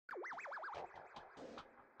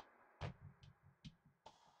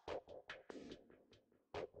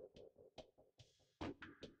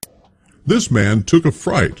This man took a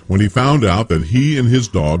fright when he found out that he and his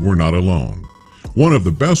dog were not alone. One of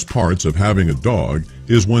the best parts of having a dog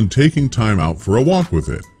is when taking time out for a walk with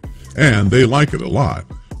it. And they like it a lot.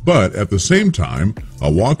 But at the same time,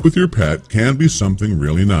 a walk with your pet can be something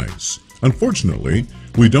really nice. Unfortunately,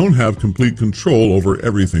 we don't have complete control over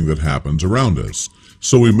everything that happens around us,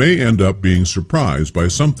 so we may end up being surprised by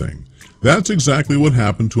something. That's exactly what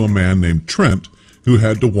happened to a man named Trent who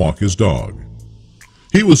had to walk his dog.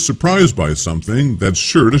 He was surprised by something that's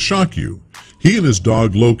sure to shock you. He and his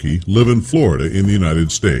dog Loki live in Florida in the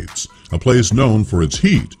United States, a place known for its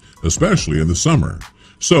heat, especially in the summer.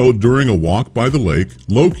 So during a walk by the lake,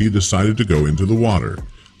 Loki decided to go into the water.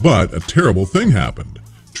 But a terrible thing happened.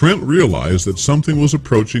 Trent realized that something was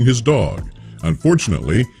approaching his dog.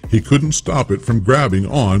 Unfortunately, he couldn't stop it from grabbing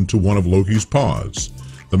on to one of Loki's paws.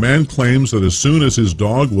 The man claims that as soon as his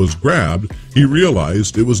dog was grabbed, he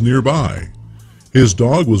realized it was nearby. His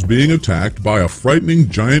dog was being attacked by a frightening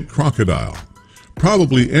giant crocodile.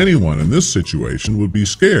 Probably anyone in this situation would be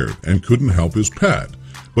scared and couldn't help his pet,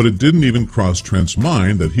 but it didn't even cross Trent's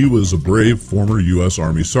mind that he was a brave former U.S.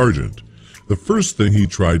 Army sergeant. The first thing he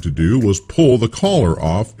tried to do was pull the collar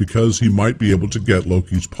off because he might be able to get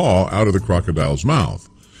Loki's paw out of the crocodile's mouth.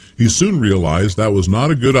 He soon realized that was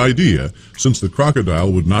not a good idea since the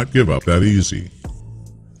crocodile would not give up that easy.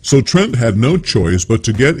 So Trent had no choice but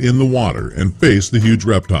to get in the water and face the huge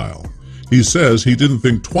reptile. He says he didn't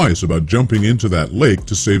think twice about jumping into that lake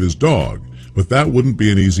to save his dog, but that wouldn't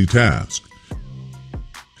be an easy task.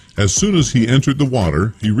 As soon as he entered the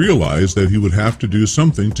water, he realized that he would have to do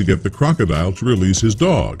something to get the crocodile to release his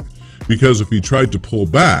dog, because if he tried to pull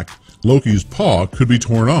back, Loki's paw could be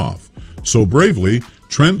torn off. So bravely,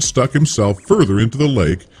 Trent stuck himself further into the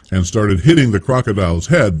lake and started hitting the crocodile's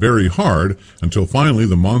head very hard until finally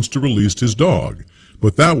the monster released his dog,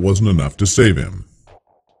 but that wasn't enough to save him.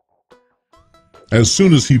 As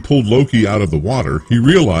soon as he pulled Loki out of the water, he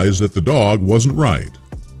realized that the dog wasn't right.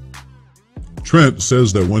 Trent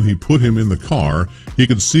says that when he put him in the car, he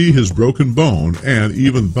could see his broken bone and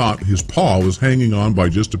even thought his paw was hanging on by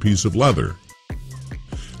just a piece of leather.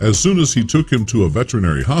 As soon as he took him to a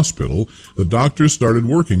veterinary hospital, the doctors started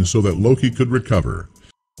working so that Loki could recover.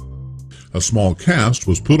 A small cast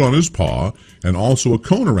was put on his paw and also a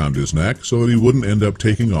cone around his neck so that he wouldn't end up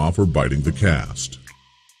taking off or biting the cast.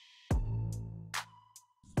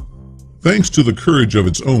 Thanks to the courage of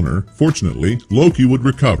its owner, fortunately, Loki would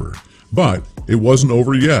recover. But it wasn't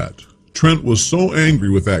over yet. Trent was so angry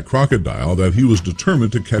with that crocodile that he was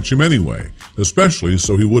determined to catch him anyway, especially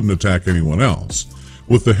so he wouldn't attack anyone else.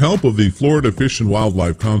 With the help of the Florida Fish and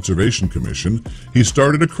Wildlife Conservation Commission, he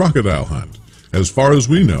started a crocodile hunt. As far as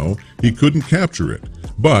we know, he couldn't capture it,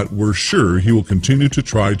 but we're sure he will continue to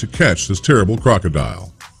try to catch this terrible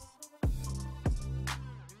crocodile.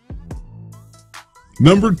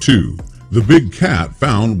 Number 2. The big cat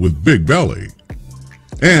found with big belly.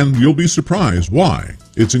 And you'll be surprised why.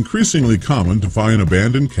 It's increasingly common to find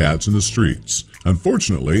abandoned cats in the streets.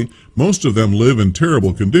 Unfortunately, most of them live in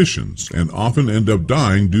terrible conditions and often end up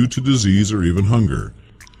dying due to disease or even hunger.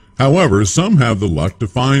 However, some have the luck to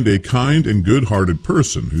find a kind and good-hearted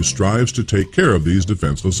person who strives to take care of these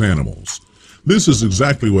defenseless animals. This is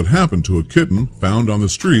exactly what happened to a kitten found on the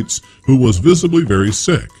streets who was visibly very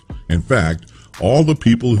sick. In fact, all the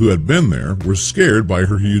people who had been there were scared by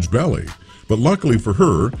her huge belly. But luckily for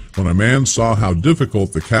her, when a man saw how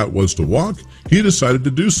difficult the cat was to walk, he decided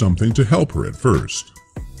to do something to help her at first.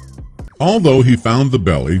 Although he found the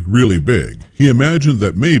belly really big, he imagined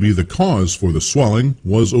that maybe the cause for the swelling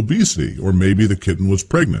was obesity, or maybe the kitten was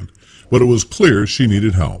pregnant. But it was clear she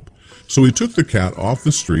needed help. So he took the cat off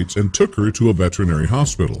the streets and took her to a veterinary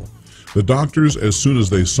hospital. The doctors, as soon as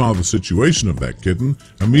they saw the situation of that kitten,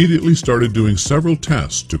 immediately started doing several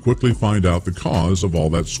tests to quickly find out the cause of all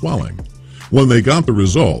that swelling. When they got the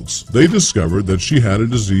results, they discovered that she had a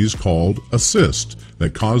disease called a cyst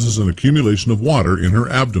that causes an accumulation of water in her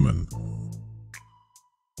abdomen.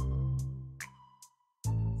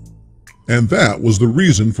 And that was the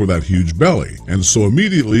reason for that huge belly, and so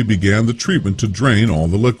immediately began the treatment to drain all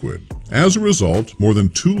the liquid. As a result, more than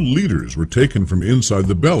 2 liters were taken from inside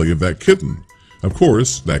the belly of that kitten. Of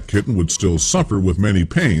course, that kitten would still suffer with many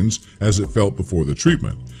pains as it felt before the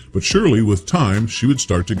treatment, but surely with time she would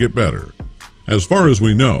start to get better. As far as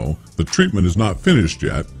we know, the treatment is not finished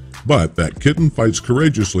yet, but that kitten fights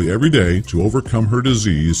courageously every day to overcome her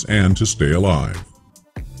disease and to stay alive.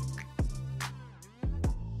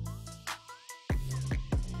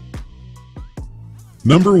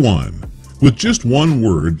 Number 1. With just one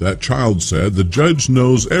word, that child said the judge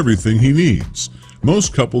knows everything he needs.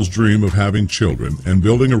 Most couples dream of having children and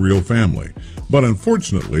building a real family, but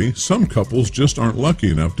unfortunately, some couples just aren't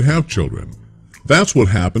lucky enough to have children. That's what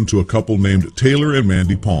happened to a couple named Taylor and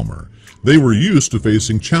Mandy Palmer. They were used to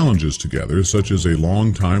facing challenges together, such as a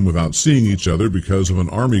long time without seeing each other because of an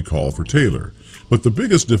army call for Taylor. But the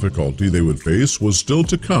biggest difficulty they would face was still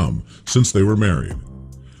to come since they were married.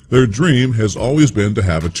 Their dream has always been to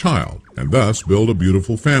have a child, and thus build a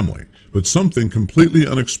beautiful family, but something completely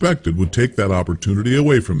unexpected would take that opportunity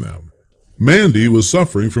away from them. Mandy was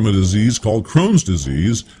suffering from a disease called Crohn's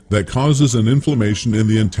disease that causes an inflammation in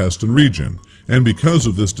the intestine region, and because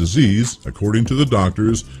of this disease, according to the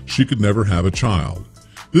doctors, she could never have a child.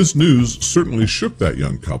 This news certainly shook that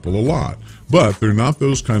young couple a lot, but they're not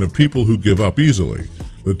those kind of people who give up easily.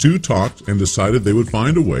 The two talked and decided they would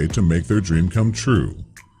find a way to make their dream come true.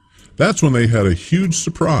 That's when they had a huge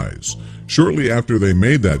surprise. Shortly after they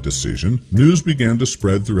made that decision, news began to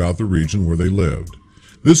spread throughout the region where they lived.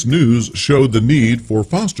 This news showed the need for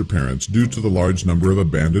foster parents due to the large number of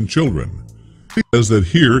abandoned children. He says that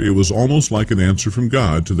here it was almost like an answer from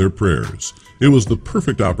God to their prayers. It was the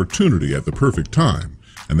perfect opportunity at the perfect time,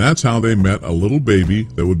 and that's how they met a little baby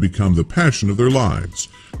that would become the passion of their lives.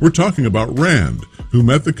 We're talking about Rand, who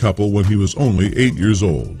met the couple when he was only 8 years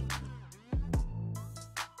old.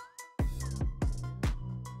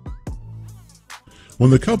 When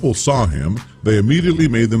the couple saw him, they immediately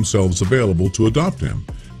made themselves available to adopt him.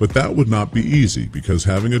 But that would not be easy because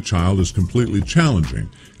having a child is completely challenging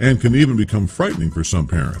and can even become frightening for some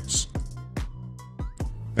parents.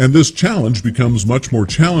 And this challenge becomes much more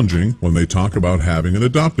challenging when they talk about having an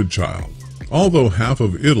adopted child. Although half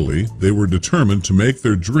of Italy, they were determined to make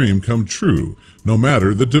their dream come true, no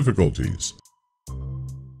matter the difficulties.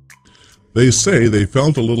 They say they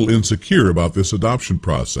felt a little insecure about this adoption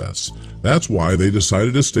process. That's why they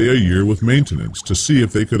decided to stay a year with maintenance to see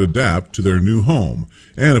if they could adapt to their new home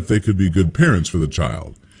and if they could be good parents for the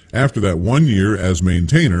child. After that 1 year as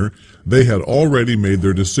maintainer, they had already made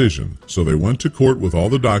their decision, so they went to court with all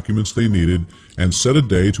the documents they needed and set a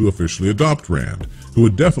day to officially adopt Rand, who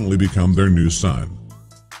would definitely become their new son.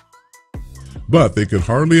 But they could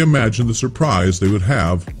hardly imagine the surprise they would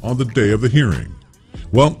have on the day of the hearing.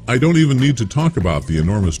 Well, I don't even need to talk about the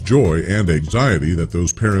enormous joy and anxiety that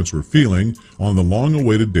those parents were feeling on the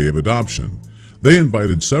long-awaited day of adoption. They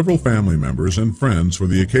invited several family members and friends for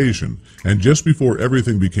the occasion, and just before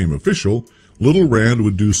everything became official, little Rand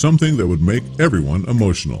would do something that would make everyone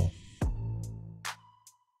emotional.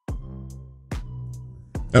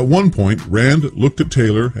 At one point, Rand looked at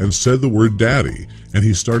Taylor and said the word "Daddy," and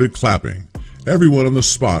he started clapping. Everyone on the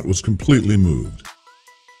spot was completely moved.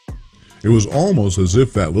 It was almost as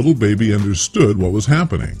if that little baby understood what was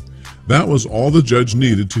happening. That was all the judge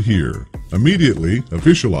needed to hear. Immediately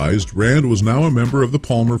officialized, Rand was now a member of the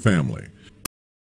Palmer family.